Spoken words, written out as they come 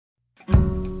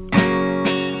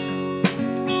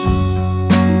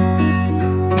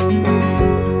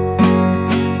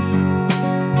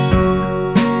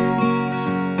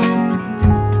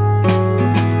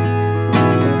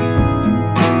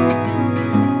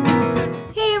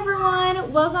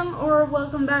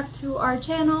Welcome back to our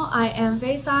channel. I am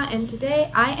Vesa, and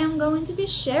today I am going to be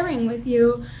sharing with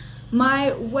you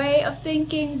my way of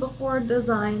thinking before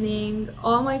designing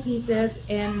all my pieces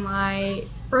in my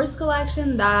first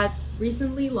collection that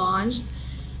recently launched.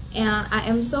 And I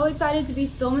am so excited to be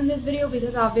filming this video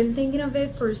because I've been thinking of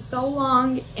it for so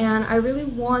long and I really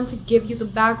want to give you the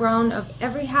background of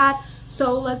every hat,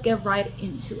 so let's get right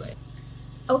into it.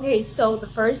 Okay, so the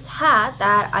first hat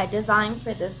that I designed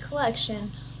for this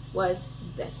collection was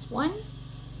this one,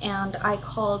 and I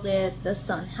called it the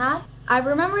sun hat. I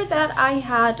remember that I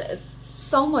had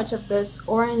so much of this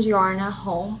orange yarn at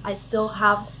home. I still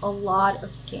have a lot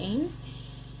of skeins,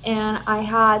 and I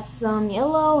had some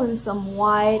yellow and some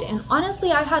white, and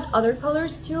honestly I had other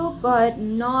colors too, but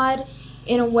not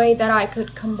in a way that I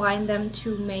could combine them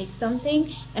to make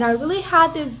something. And I really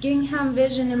had this gingham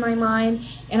vision in my mind,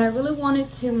 and I really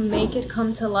wanted to make it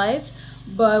come to life,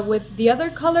 but with the other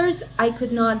colors I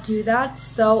could not do that,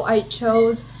 so I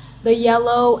chose the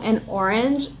yellow and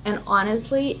orange, and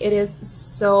honestly it is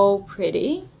so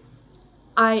pretty.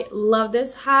 I love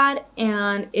this hat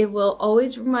and it will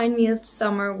always remind me of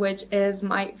summer, which is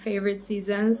my favorite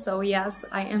season. So yes,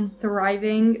 I am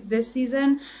thriving this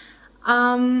season.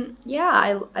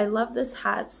 Yeah, I love this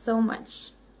hat so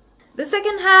much. The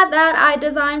second hat that I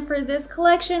designed for this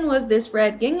collection was this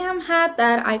red gingham hat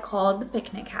that I called the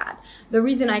picnic hat. The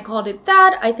reason I called it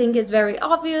that, I think, is very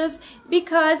obvious,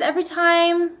 because every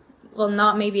time, well,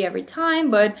 not maybe every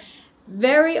time, but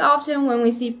very often when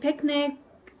we see picnic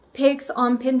pics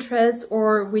on Pinterest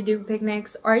or we do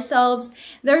picnics ourselves,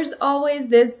 there's always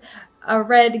this a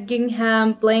red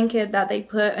gingham blanket that they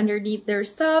put underneath their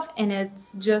stuff, and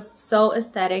it's just so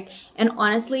aesthetic. And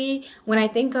honestly, when I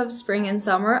think of spring and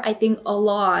summer, I think a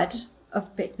lot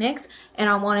of picnics, and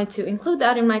I wanted to include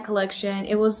that in my collection.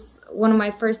 It was one of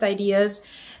my first ideas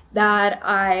that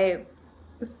I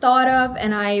thought of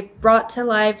and I brought to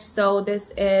life, so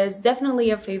this is definitely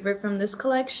a favorite from this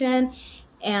collection,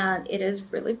 and it is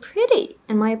really pretty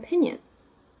in my opinion.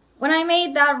 When I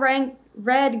made that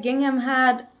red gingham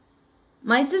hat,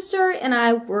 my sister and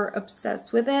I were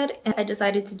obsessed with it, and I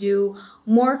decided to do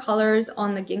more colors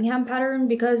on the gingham pattern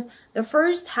because the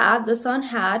first hat, the sun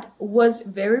hat, was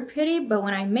very pretty, but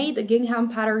when I made the gingham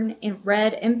pattern in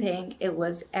red and pink, it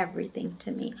was everything to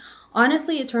me.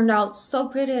 Honestly, it turned out so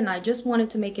pretty and I just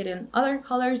wanted to make it in other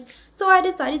colors, so I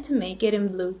decided to make it in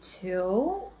blue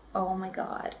too. Oh my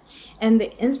god. And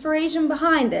the inspiration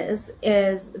behind this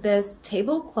is this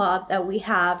tablecloth that we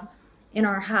have in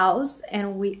our house,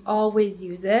 and we always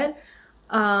use it,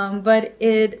 but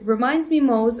it reminds me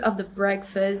most of the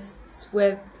breakfasts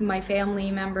with my family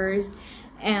members,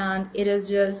 and it is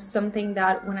just something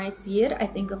that when I see it I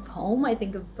think of home, I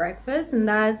think of breakfast, and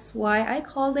that's why I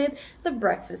called it the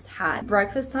breakfast hat.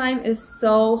 Breakfast time is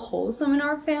so wholesome in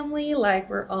our family, like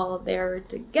we're all there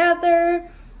together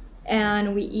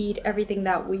and we eat everything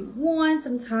that we want.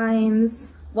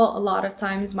 Sometimes, well, a lot of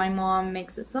times my mom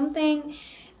makes us something,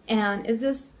 and it's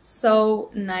just so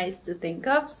nice to think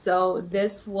of. So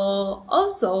this will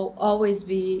also always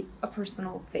be a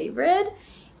personal favorite.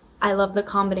 I love the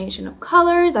combination of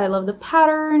colors, I love the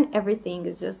pattern, everything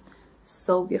is just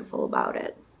so beautiful about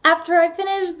it. After I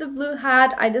finished the blue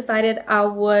hat, I decided I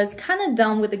was kind of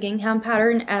done with the gingham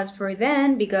pattern as for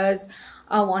then, because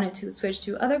I wanted to switch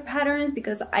to other patterns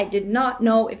because I did not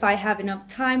know if I have enough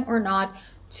time or not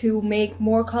to make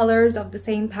more colors of the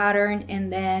same pattern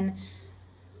and then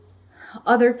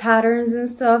other patterns and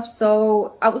stuff.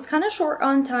 So I was kind of short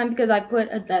on time because I put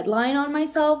a deadline on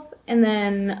myself, and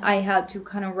then I had to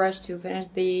kind of rush to finish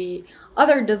the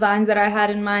other designs that I had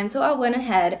in mind. So I went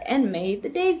ahead and made the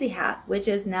daisy hat, which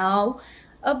is now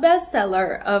a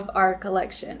bestseller of our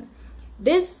collection.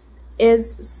 This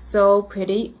is so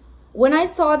pretty. When I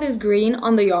saw this green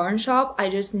on the yarn shop, I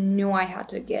just knew I had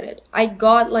to get it. I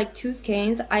got like 2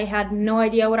 skeins. I had no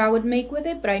idea what I would make with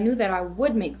it, but I knew that I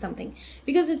would make something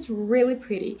because it's really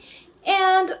pretty.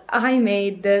 And I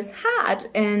made this hat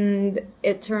and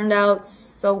it turned out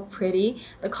so pretty.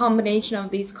 The combination of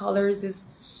these colors is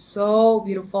so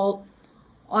beautiful.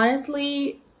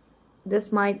 Honestly,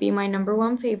 this might be my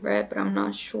 #1 favorite, but I'm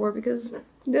not sure because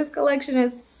this collection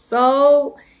is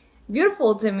so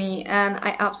beautiful to me and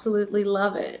I absolutely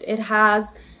love it. It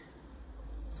has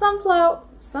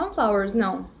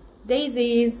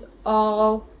daisies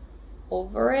all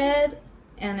over it,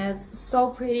 and it's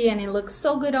so pretty and it looks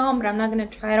so good on, but I'm not gonna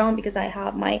try it on because I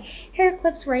have my hair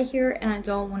clips right here and I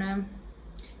don't want to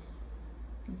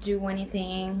do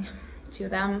anything to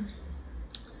them.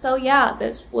 So yeah,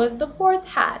 this was the 4th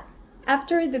hat.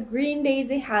 After the green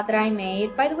daisy hat that I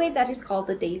made, by the way, that is called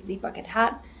the daisy bucket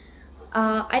hat,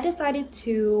 I decided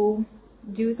to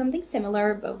do something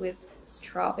similar but with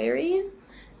strawberries.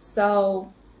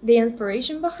 So the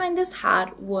inspiration behind this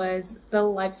hat was the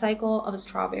life cycle of a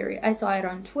strawberry. I saw it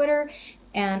on Twitter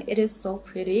and it is so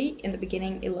pretty. In the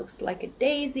beginning it looks like a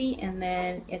daisy and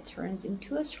then it turns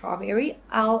into a strawberry.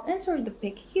 I'll insert the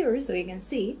pic here so you can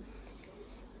see.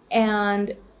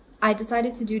 And I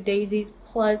decided to do daisies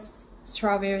plus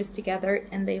strawberries together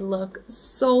and they look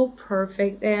so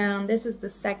perfect, and this is the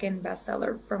second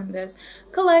bestseller from this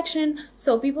collection,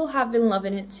 so people have been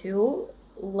loving it too.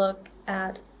 Look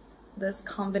at this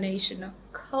combination of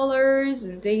colors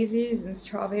and daisies and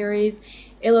strawberries.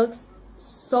 It looks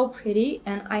so pretty,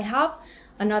 and I have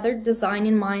another design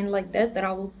in mind like this that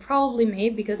I will probably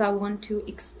make because I want to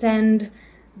extend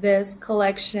this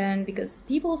collection because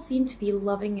people seem to be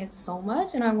loving it so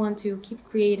much, and I want to keep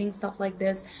creating stuff like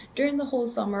this during the whole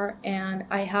summer. And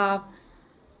I have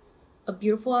a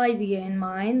beautiful idea in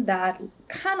mind that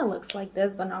kind of looks like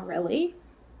this but not really,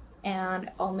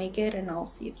 and I'll make it and I'll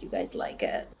see if you guys like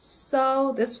it.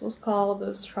 So this was called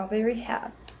the strawberry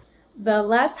hat. The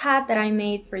last hat that I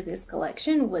made for this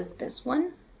collection was this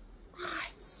one.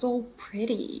 It's so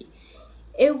pretty.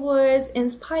 It was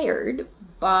inspired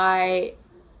by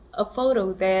a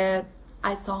photo that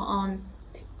I saw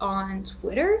on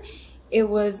Twitter. It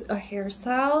was a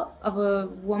hairstyle of a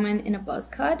woman in a buzz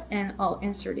cut, and I'll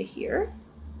insert it here.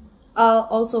 I'll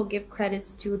also give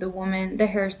credits to the woman, the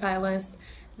hairstylist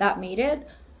that made it.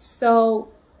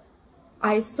 So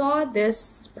I saw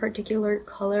this particular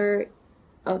color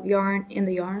of yarn in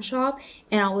the yarn shop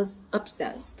and I was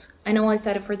obsessed. I know I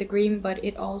said it for the green, but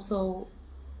it also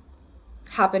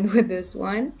happened with this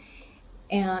one.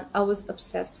 And I was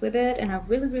obsessed with it and I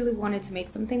really wanted to make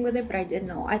something with it, but I didn't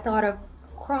know. I thought of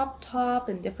crop top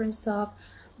and different stuff,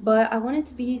 but I wanted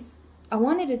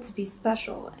it to be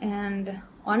special, and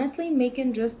honestly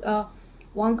making just a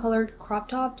one colored crop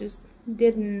top just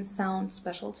didn't sound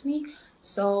special to me.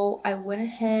 So I went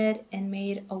ahead and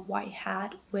made a white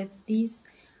hat with these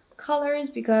colors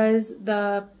because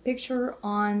the picture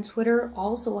on Twitter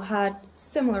also had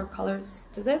similar colors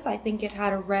to this. I think it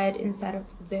had a red instead of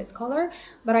this color,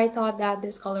 but I thought that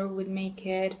this color would make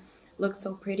it look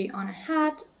so pretty on a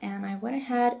hat, and I went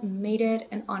ahead and made it,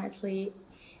 and honestly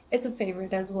it's a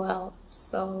favorite as well.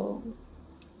 So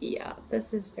yeah,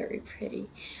 this is very pretty.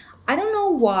 I don't know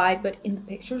why, but in the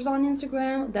pictures on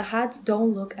Instagram the hats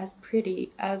don't look as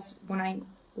pretty as when I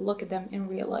look at them in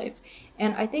real life,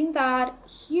 and I think that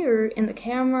here in the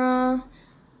camera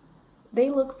they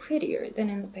look prettier than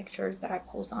in the pictures that I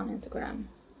post on Instagram.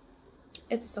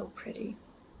 It's so pretty.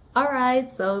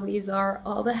 Alright, so these are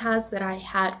all the hats that I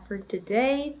had for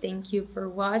today. Thank you for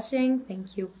watching.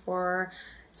 Thank you for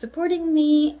supporting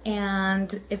me,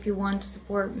 and if you want to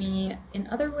support me in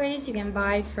other ways, you can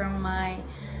buy from my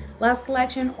last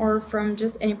collection or from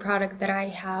just any product that I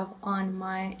have on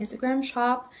my Instagram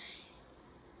shop.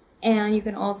 And you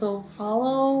can also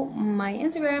follow my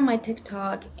Instagram, my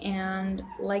TikTok, and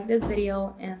like this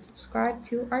video and subscribe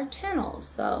to our channel.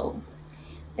 So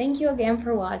thank you again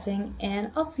for watching,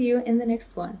 and I'll see you in the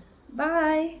next one.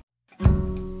 Bye!